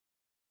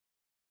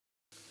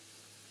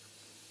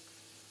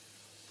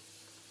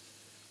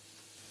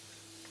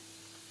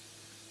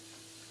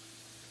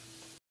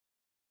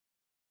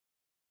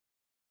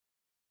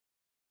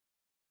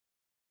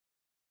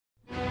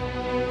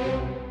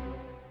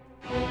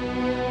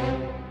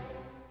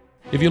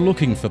If you're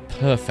looking for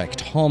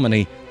perfect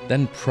harmony,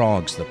 then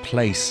Prague's the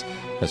place,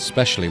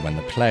 especially when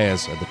the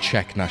players are the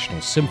Czech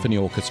National Symphony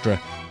Orchestra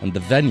and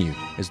the venue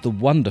is the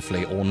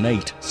wonderfully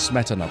ornate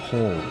Smetana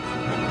Hall.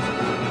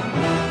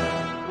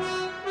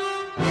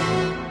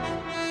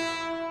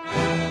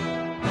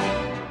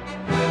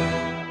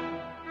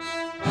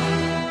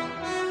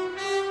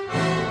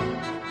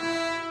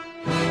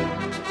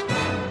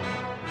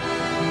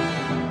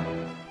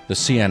 The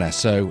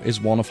CNSO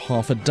is one of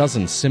half a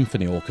dozen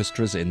symphony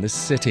orchestras in this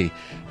city,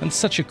 and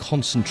such a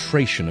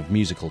concentration of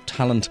musical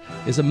talent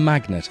is a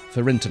magnet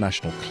for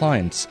international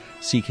clients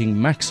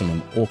seeking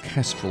maximum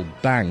orchestral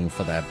bang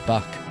for their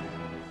buck.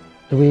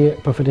 We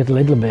profited a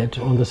little bit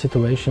on the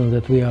situation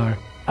that we are,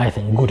 I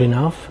think, good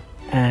enough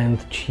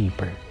and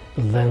cheaper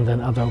than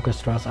other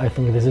orchestras. I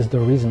think this is the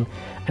reason.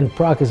 And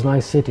Prague is a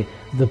nice city.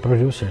 The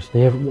producers,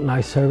 they have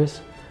nice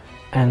service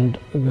and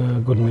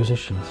good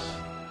musicians.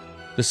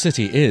 The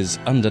city is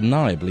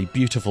undeniably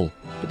beautiful,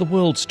 but the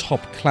world's top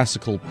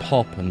classical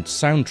pop and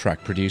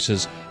soundtrack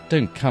producers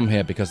don't come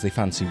here because they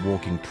fancy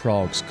walking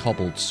Prague's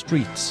cobbled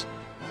streets.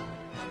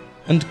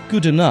 And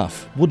good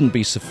enough wouldn't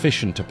be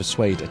sufficient to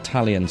persuade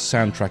Italian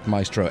soundtrack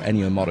maestro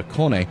Ennio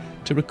Morricone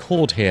to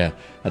record here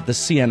at the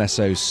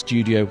CNSO's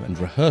studio and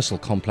rehearsal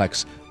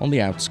complex on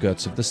the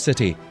outskirts of the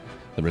city.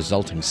 The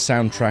resulting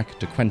soundtrack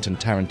to Quentin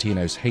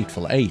Tarantino's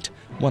Hateful Eight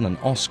won an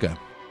Oscar.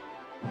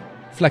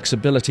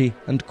 Flexibility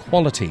and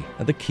quality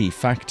are the key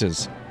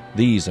factors.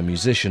 These are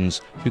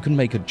musicians who can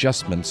make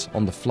adjustments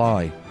on the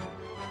fly.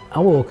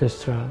 Our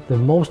orchestra, the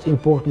most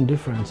important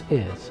difference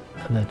is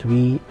that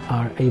we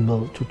are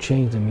able to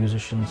change the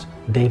musicians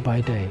day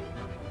by day.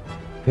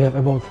 We have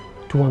about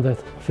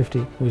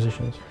 250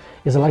 musicians.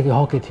 It's like a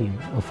hockey team,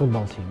 a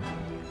football team.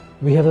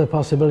 We have the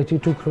possibility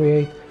to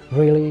create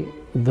really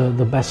the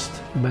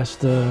best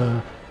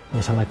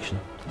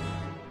selection.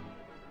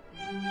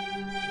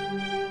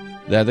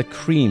 They're the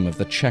cream of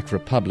the Czech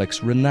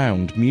Republic's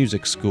renowned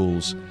music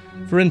schools.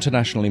 For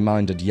internationally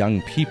minded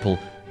young people,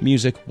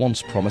 music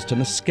once promised an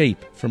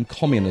escape from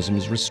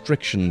communism's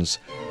restrictions.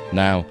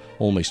 Now,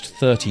 almost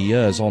 30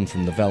 years on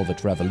from the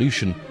Velvet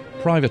Revolution,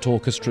 private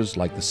orchestras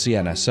like the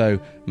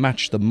CNSO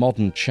match the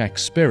modern Czech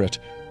spirit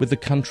with the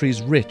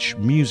country's rich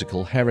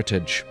musical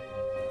heritage.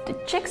 The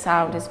Czech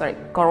sound is very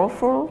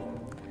colorful,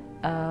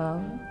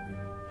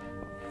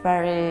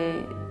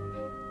 very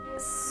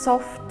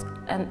soft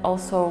and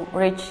also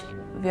rich.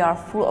 We are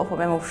full of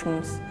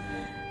emotions.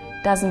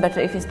 Doesn't matter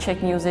if it's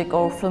Czech music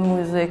or film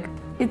music.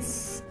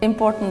 It's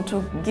important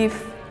to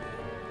give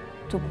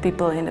to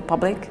people in the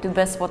public the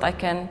best what I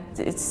can.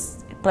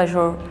 It's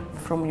pleasure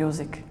from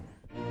music.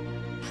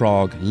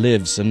 Prague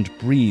lives and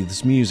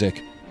breathes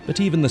music,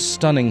 but even the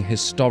stunning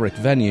historic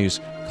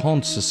venues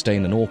can't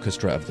sustain an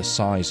orchestra of the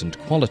size and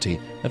quality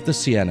of the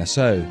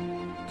CNSO.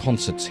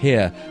 Concerts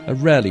here are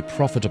rarely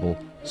profitable,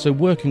 so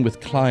working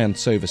with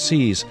clients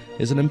overseas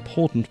is an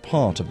important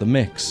part of the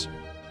mix.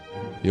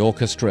 The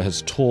orchestra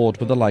has toured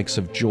with the likes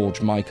of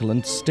George Michael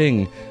and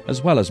Sting,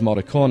 as well as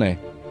Morricone,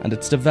 and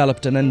it's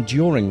developed an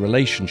enduring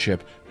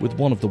relationship with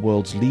one of the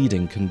world's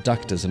leading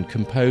conductors and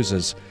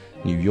composers.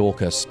 New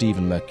Yorker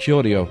Stephen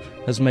Mercurio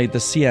has made the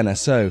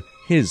CNSO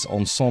his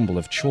ensemble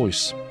of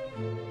choice.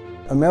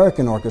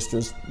 American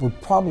orchestras would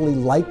probably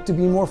like to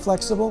be more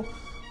flexible,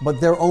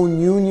 but their own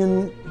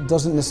union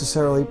doesn't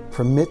necessarily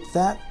permit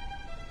that.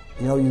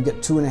 You know, you get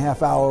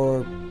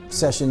 2.5-hour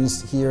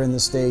sessions here in the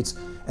States,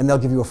 and they'll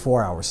give you a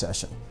 4-hour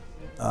session.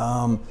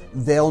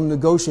 They'll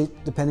negotiate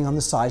depending on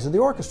the size of the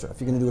orchestra. If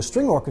you're going to do a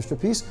string orchestra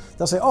piece,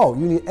 they'll say, oh,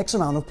 you need X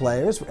amount of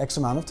players for X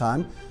amount of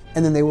time,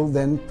 and then they will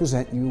then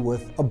present you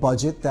with a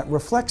budget that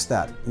reflects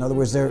that. In other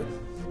words, they're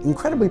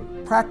incredibly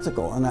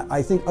practical, and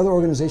I think other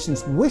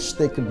organizations wish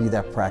they could be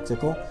that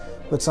practical,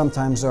 but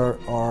sometimes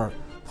are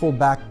pulled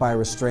back by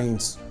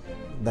restraints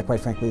that,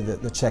 quite frankly,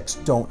 the Czechs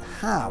don't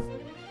have.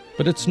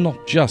 But it's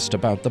not just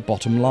about the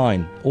bottom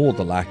line or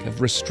the lack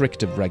of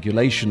restrictive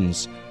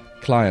regulations.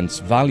 Clients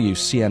value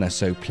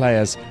CNSO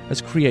players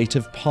as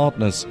creative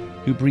partners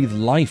who breathe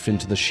life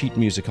into the sheet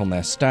music on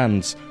their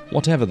stands,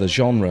 whatever the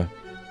genre.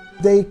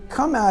 They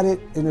come at it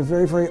in a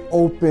very, very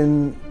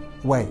open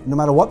way. No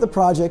matter what the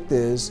project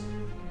is,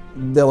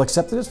 they'll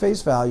accept it at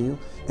face value,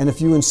 and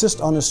if you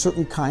insist on a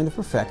certain kind of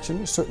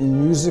perfection, a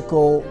certain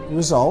musical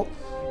result,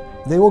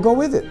 they will go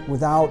with it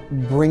without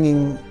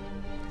bringing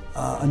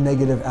a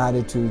negative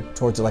attitude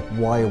towards it, like,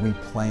 why are we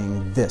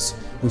playing this?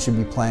 We should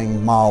be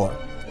playing Mahler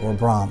or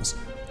Brahms.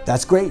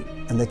 That's great,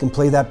 and they can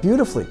play that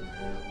beautifully.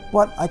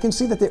 But I can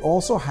see that they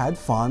also had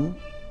fun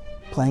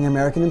playing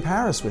American in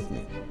Paris with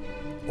me,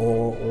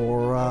 or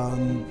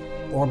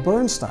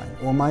Bernstein,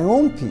 or my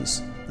own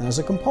piece. And as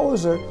a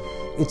composer,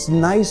 it's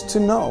nice to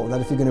know that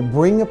if you're going to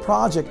bring a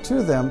project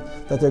to them,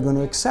 that they're going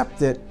to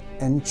accept it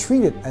and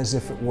treat it as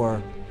if it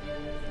were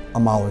a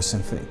Mahler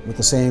symphony, with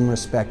the same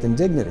respect and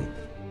dignity.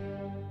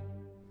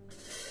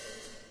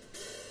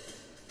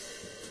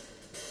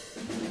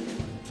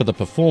 For the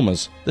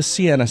performers, the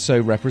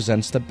CNSO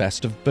represents the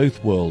best of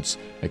both worlds,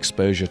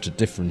 exposure to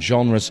different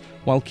genres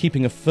while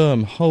keeping a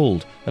firm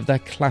hold of their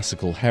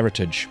classical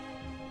heritage.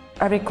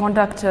 every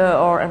conductor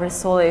or every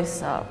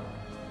soloist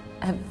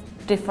have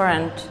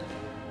different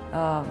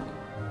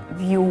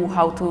view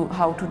how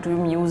to do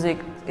music.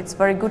 It's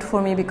very good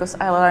for me because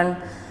I learn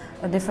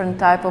a different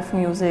type of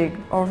music,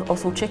 or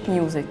also Czech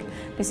music.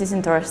 This is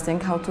interesting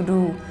how to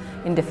do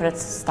in different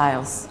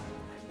styles.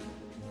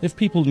 If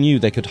people knew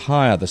they could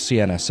hire the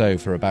CNSO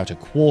for about a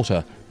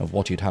quarter of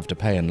what you'd have to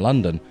pay in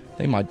London,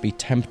 they might be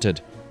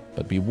tempted.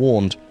 But be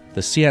warned,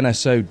 the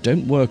CNSO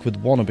don't work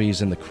with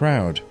wannabes in the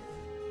crowd.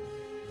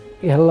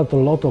 We had a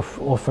lot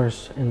of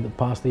offers in the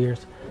past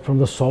years from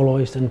the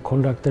soloists and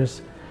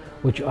conductors,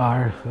 which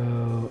are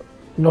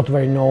not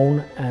very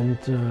known, and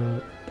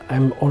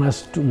I'm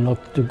honest, not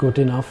good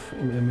enough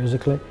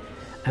musically.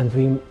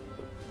 And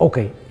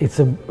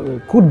it's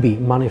could be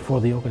money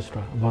for the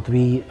orchestra, but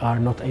we are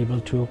not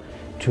able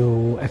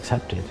to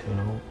accept it,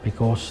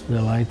 because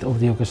the light of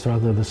the orchestra,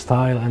 the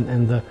style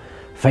and the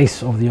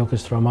face of the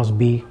orchestra must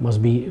be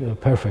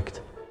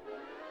perfect.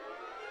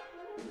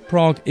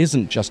 Prague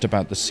isn't just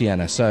about the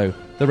CNSO.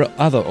 There are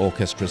other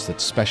orchestras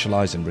that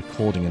specialise in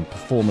recording and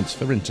performance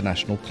for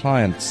international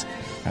clients.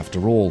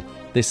 After all,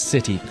 this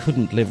city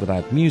couldn't live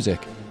without music,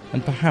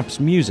 and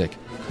perhaps music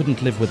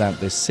couldn't live without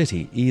this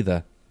city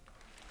either.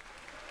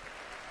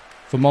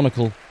 For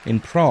Monocle in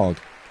Prague,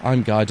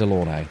 I'm Guy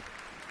Delaunay.